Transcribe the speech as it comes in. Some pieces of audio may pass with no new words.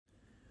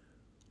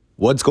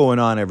What's going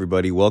on,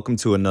 everybody? Welcome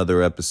to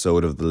another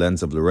episode of The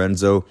Lens of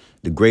Lorenzo,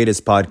 the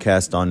greatest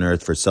podcast on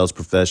earth for sales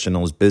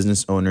professionals,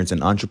 business owners,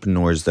 and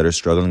entrepreneurs that are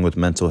struggling with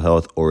mental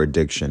health or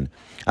addiction.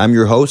 I'm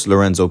your host,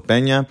 Lorenzo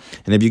Peña,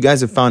 and if you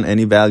guys have found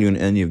any value in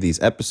any of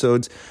these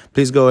episodes,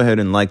 please go ahead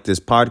and like this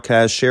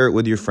podcast, share it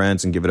with your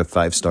friends, and give it a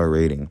 5-star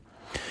rating.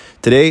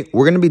 Today,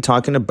 we're going to be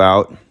talking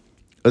about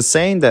a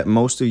saying that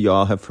most of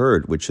y'all have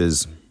heard, which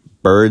is,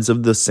 birds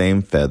of the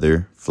same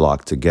feather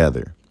flock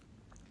together.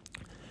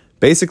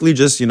 Basically,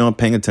 just,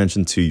 paying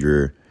attention to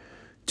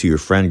your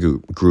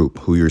friend group,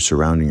 who you're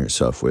surrounding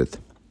yourself with.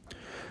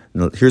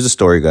 Now, here's a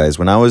story, guys.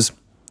 When I was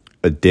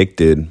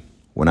addicted,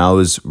 when I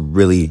was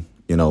really,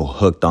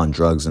 hooked on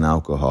drugs and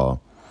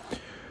alcohol,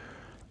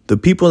 the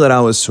people that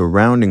I was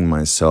surrounding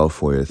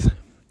myself with,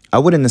 I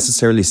wouldn't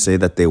necessarily say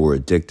that they were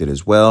addicted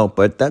as well,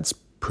 but that's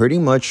pretty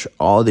much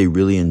all they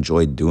really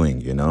enjoyed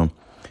doing,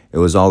 It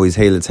was always,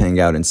 hey, let's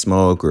hang out and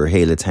smoke, or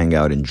hey, let's hang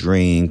out and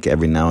drink.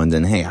 Every now and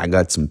then, hey, I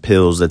got some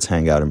pills, let's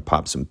hang out and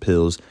pop some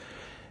pills.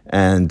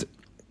 And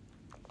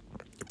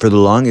for the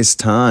longest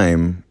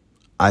time,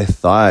 I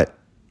thought,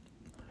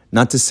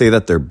 not to say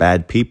that they're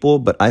bad people,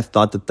 but I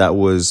thought that that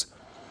was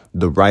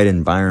the right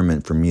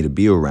environment for me to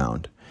be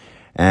around.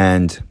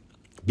 And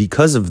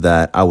because of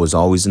that, I was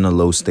always in a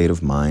low state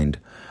of mind.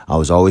 I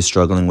was always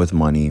struggling with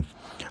money.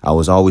 I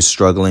was always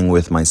struggling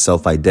with my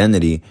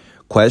self-identity,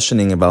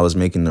 questioning if I was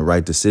making the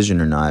right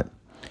decision or not,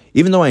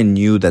 even though I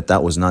knew that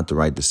that was not the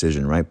right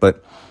decision, right?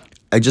 But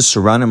I just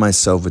surrounded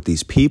myself with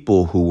these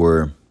people who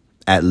were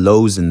at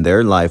lows in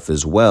their life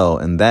as well,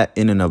 and that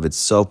in and of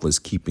itself was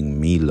keeping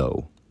me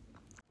low.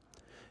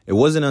 It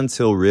wasn't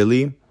until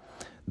really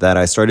that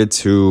I started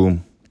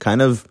to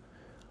kind of,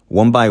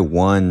 one by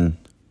one,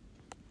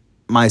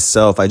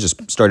 myself, I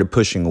just started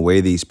pushing away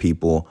these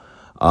people,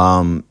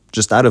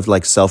 just out of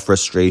like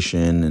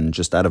self-frustration and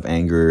just out of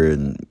anger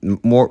and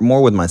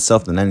more with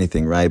myself than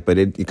anything, right? But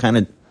it kind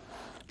of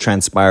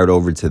transpired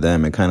over to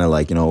them. It kind of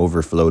like,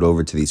 overflowed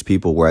over to these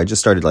people where I just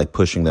started like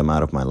pushing them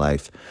out of my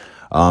life.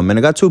 And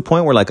it got to a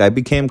point where like I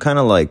became kind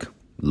of like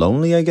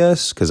lonely, I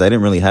guess, because I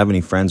didn't really have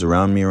any friends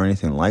around me or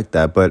anything like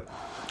that. But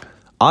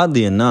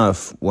oddly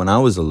enough, when I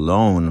was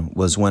alone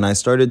was when I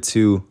started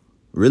to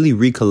really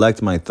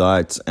recollect my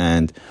thoughts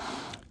and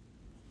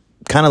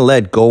kind of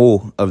let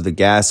go of the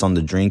gas on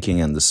the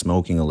drinking and the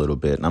smoking a little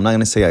bit. And I'm not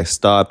going to say I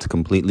stopped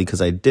completely,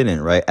 because I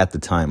didn't, right? At the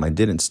time, I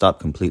didn't stop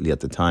completely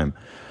at the time.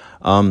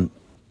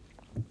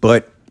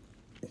 But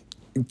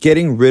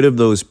getting rid of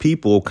those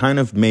people kind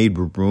of made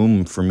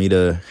room for me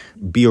to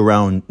be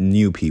around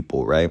new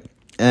people, right?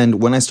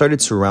 And when I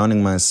started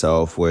surrounding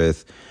myself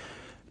with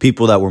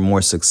people that were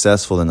more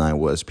successful than I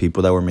was,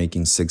 people that were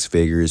making 6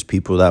 figures,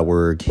 people that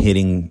were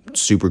hitting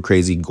super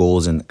crazy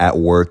goals and at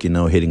work,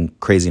 hitting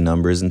crazy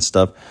numbers and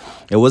stuff.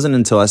 It wasn't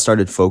until I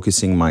started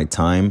focusing my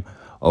time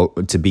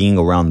to being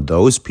around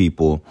those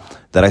people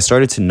that I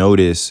started to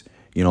notice,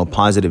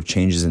 positive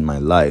changes in my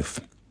life.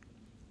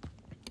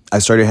 I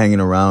started hanging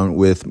around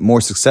with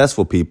more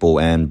successful people,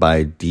 and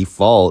by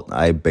default,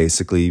 I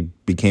basically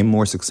became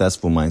more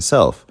successful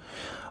myself.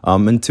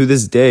 And to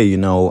this day,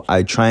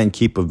 I try and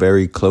keep a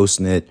very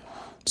close-knit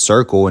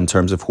circle in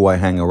terms of who I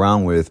hang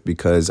around with,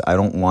 because I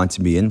don't want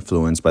to be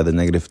influenced by the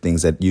negative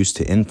things that used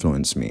to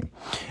influence me.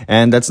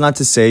 And that's not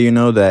to say,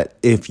 that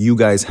if you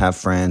guys have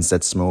friends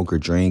that smoke or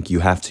drink,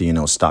 you have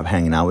to, stop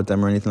hanging out with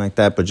them or anything like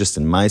that. But just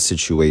in my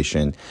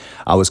situation,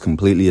 I was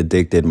completely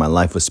addicted. My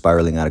life was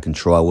spiraling out of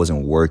control. I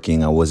wasn't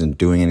working. I wasn't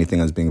doing anything.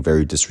 I was being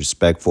very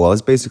disrespectful. I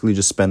was basically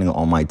just spending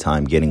all my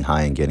time getting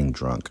high and getting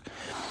drunk.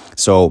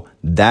 So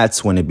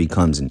that's when it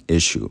becomes an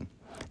issue.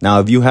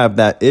 Now, if you have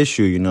that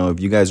issue, if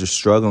you guys are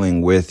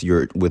struggling with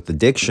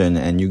addiction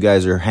and you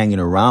guys are hanging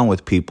around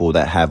with people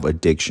that have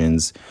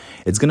addictions,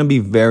 it's going to be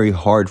very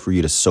hard for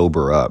you to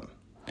sober up.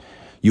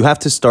 You have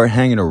to start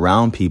hanging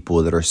around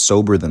people that are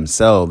sober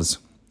themselves,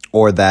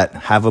 or that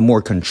have a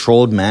more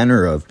controlled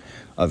manner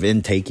of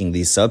intaking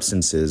these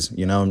substances,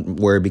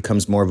 where it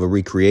becomes more of a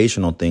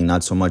recreational thing,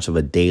 not so much of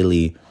a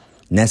daily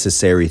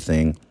necessary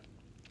thing.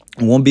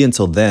 It won't be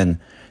until then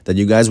that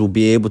you guys will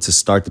be able to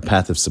start the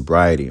path of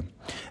sobriety.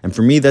 And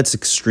for me, that's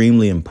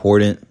extremely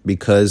important,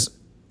 because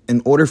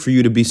in order for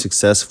you to be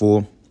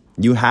successful,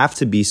 you have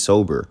to be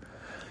sober.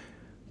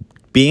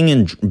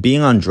 Being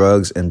on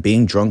drugs and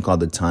being drunk all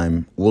the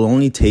time will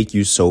only take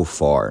you so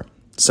far.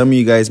 Some of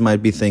you guys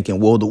might be thinking,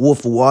 well, the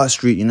Wolf of Wall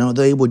Street,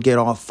 they would get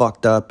all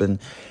fucked up, and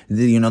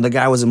the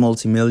guy was a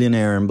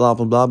multimillionaire and blah,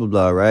 blah, blah, blah,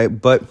 blah, right?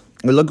 But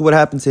look at what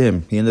happened to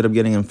him. He ended up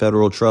getting in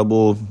federal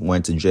trouble,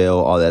 went to jail,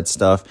 all that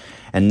stuff.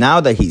 And now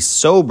that he's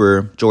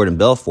sober, Jordan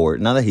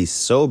Belfort, now that he's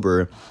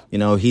sober, he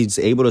was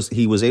able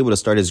to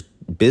start his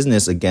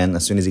business again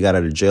as soon as he got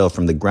out of jail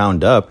from the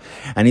ground up.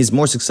 And he's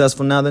more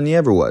successful now than he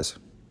ever was.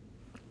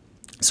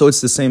 So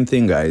it's the same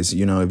thing, guys.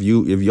 If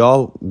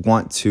y'all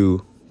want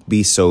to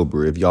be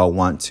sober, if y'all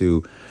want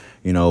to,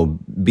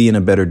 be in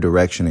a better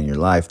direction in your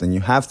life, then you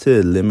have to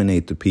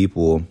eliminate the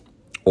people,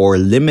 or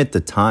limit the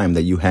time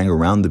that you hang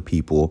around the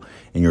people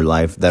in your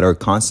life that are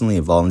constantly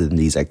involved in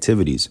these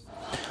activities.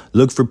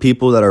 Look for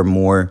people that are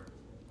more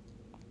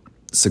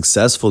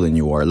successful than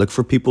you are. Look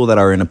for people that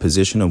are in a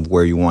position of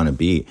where you want to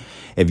be.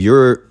 If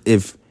you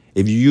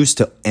used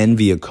to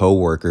envy a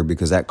coworker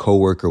because that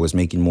coworker was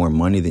making more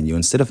money than you,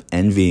 instead of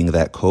envying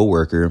that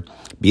coworker,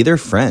 be their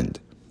friend.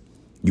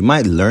 You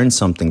might learn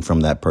something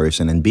from that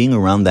person, and being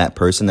around that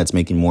person that's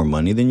making more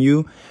money than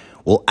you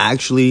will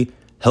actually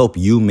help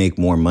you make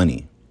more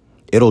money.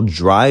 It'll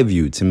drive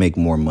you to make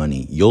more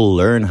money. You'll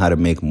learn how to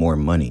make more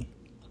money.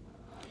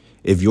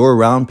 If you're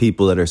around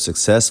people that are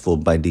successful,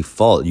 by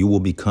default, you will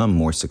become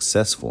more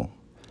successful.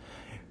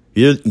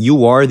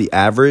 You are the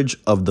average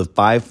of the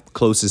 5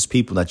 closest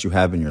people that you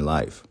have in your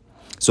life.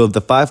 So if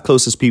the 5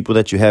 closest people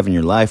that you have in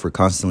your life are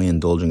constantly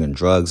indulging in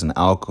drugs and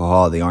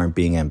alcohol, they aren't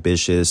being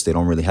ambitious, they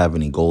don't really have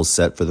any goals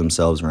set for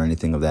themselves or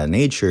anything of that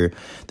nature,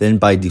 then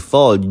by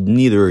default,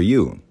 neither are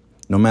you.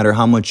 No matter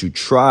how much you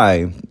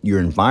try, your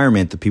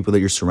environment, the people that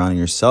you're surrounding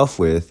yourself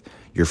with,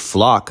 your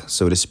flock,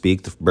 so to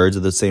speak, the birds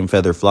of the same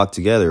feather flock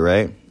together,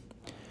 right?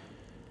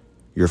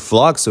 Your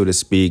flock, so to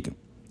speak,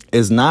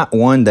 is not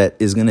one that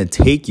is going to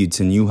take you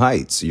to new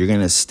heights. You're going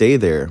to stay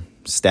there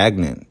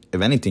stagnant.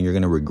 If anything, you're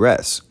going to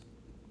regress.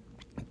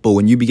 But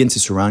when you begin to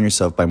surround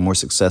yourself by more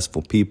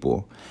successful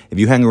people, if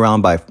you hang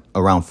around by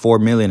around 4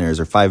 millionaires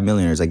or 5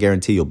 millionaires, I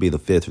guarantee you'll be the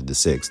 5th or the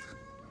 6th.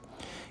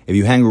 If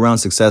you hang around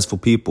successful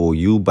people,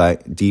 you by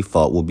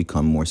default will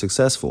become more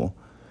successful.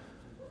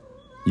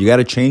 You got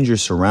to change your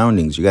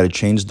surroundings. You got to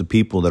change the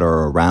people that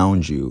are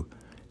around you.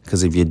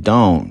 Because if you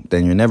don't,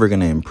 then you're never going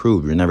to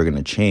improve. You're never going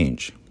to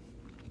change.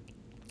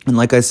 And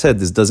like I said,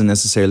 this doesn't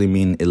necessarily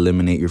mean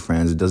eliminate your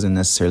friends. It doesn't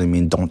necessarily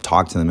mean don't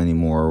talk to them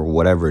anymore or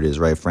whatever it is,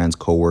 right? Friends,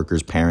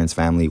 coworkers, parents,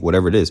 family,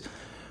 whatever it is.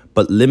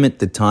 But limit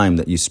the time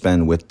that you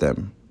spend with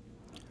them.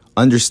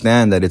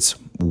 Understand that it's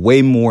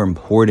way more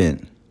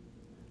important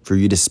for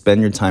you to spend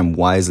your time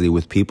wisely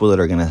with people that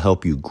are going to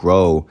help you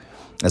grow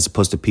as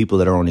opposed to people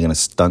that are only going to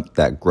stunt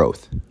that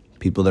growth.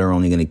 People that are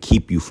only going to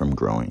keep you from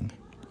growing.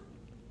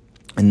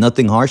 And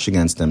nothing harsh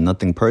against them,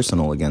 nothing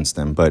personal against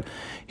them. But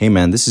hey,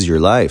 man, this is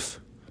your life.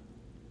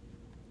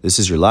 This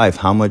is your life.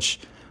 How much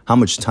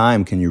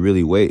time can you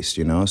really waste,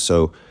 you know?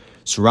 So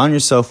surround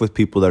yourself with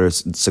people that are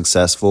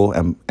successful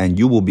and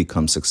you will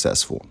become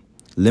successful.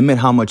 Limit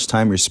how much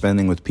time you're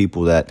spending with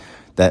people that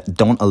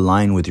don't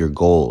align with your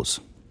goals.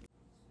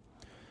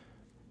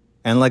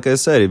 And like I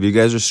said, if you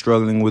guys are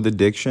struggling with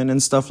addiction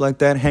and stuff like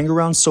that, hang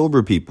around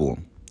sober people.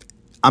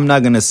 I'm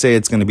not going to say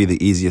it's going to be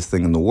the easiest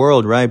thing in the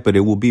world, right? But it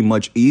will be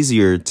much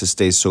easier to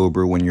stay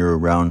sober when you're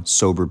around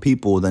sober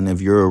people than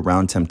if you're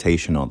around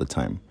temptation all the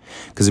time.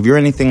 Because if you're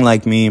anything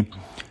like me,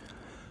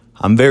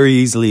 I'm very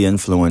easily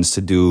influenced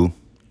to do,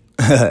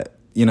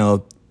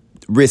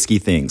 risky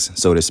things,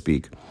 so to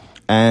speak.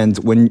 And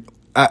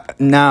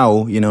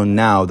now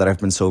that I've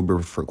been sober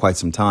for quite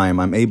some time,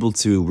 I'm able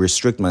to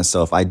restrict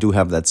myself. I do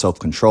have that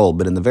self-control.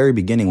 But in the very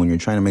beginning, when you're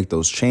trying to make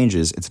those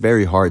changes, it's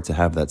very hard to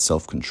have that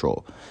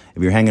self-control.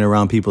 If you're hanging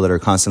around people that are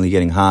constantly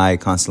getting high,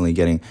 constantly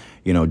getting,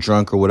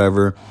 drunk or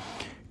whatever,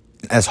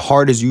 as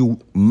hard as you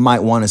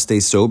might want to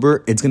stay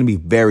sober, it's going to be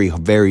very,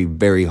 very,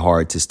 very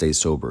hard to stay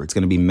sober. It's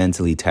going to be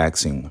mentally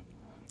taxing.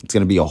 It's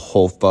going to be a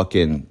whole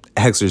fucking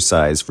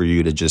exercise for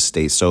you to just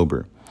stay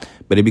sober.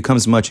 But it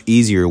becomes much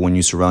easier when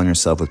you surround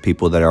yourself with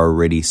people that are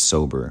already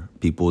sober,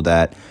 people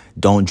that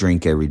don't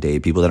drink every day,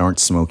 people that aren't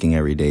smoking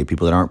every day,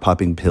 people that aren't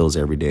popping pills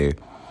every day.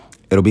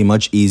 It'll be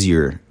much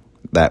easier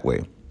that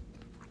way.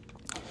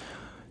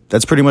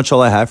 That's pretty much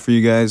all I have for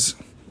you guys.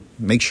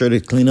 Make sure to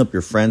clean up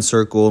your friend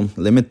circle.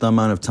 Limit the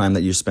amount of time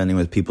that you're spending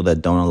with people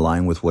that don't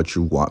align with what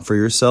you want for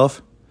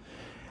yourself.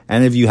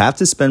 And if you have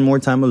to spend more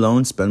time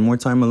alone, spend more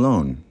time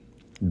alone.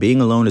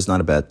 Being alone is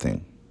not a bad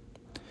thing.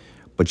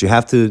 But you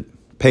have to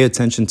pay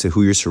attention to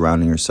who you're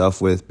surrounding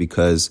yourself with,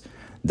 because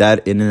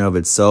that in and of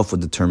itself will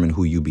determine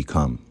who you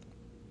become.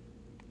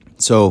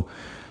 So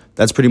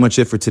that's pretty much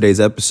it for today's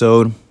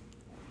episode.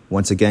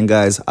 Once again,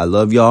 guys, I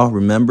love y'all.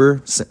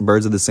 Remember,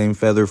 birds of the same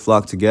feather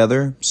flock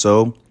together.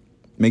 So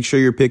make sure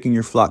you're picking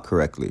your flock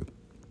correctly.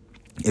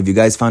 If you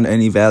guys found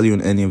any value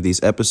in any of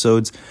these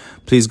episodes,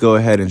 please go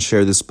ahead and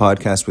share this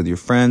podcast with your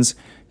friends.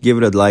 Give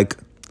it a like.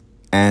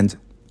 And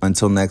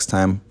until next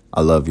time,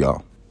 I love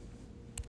y'all.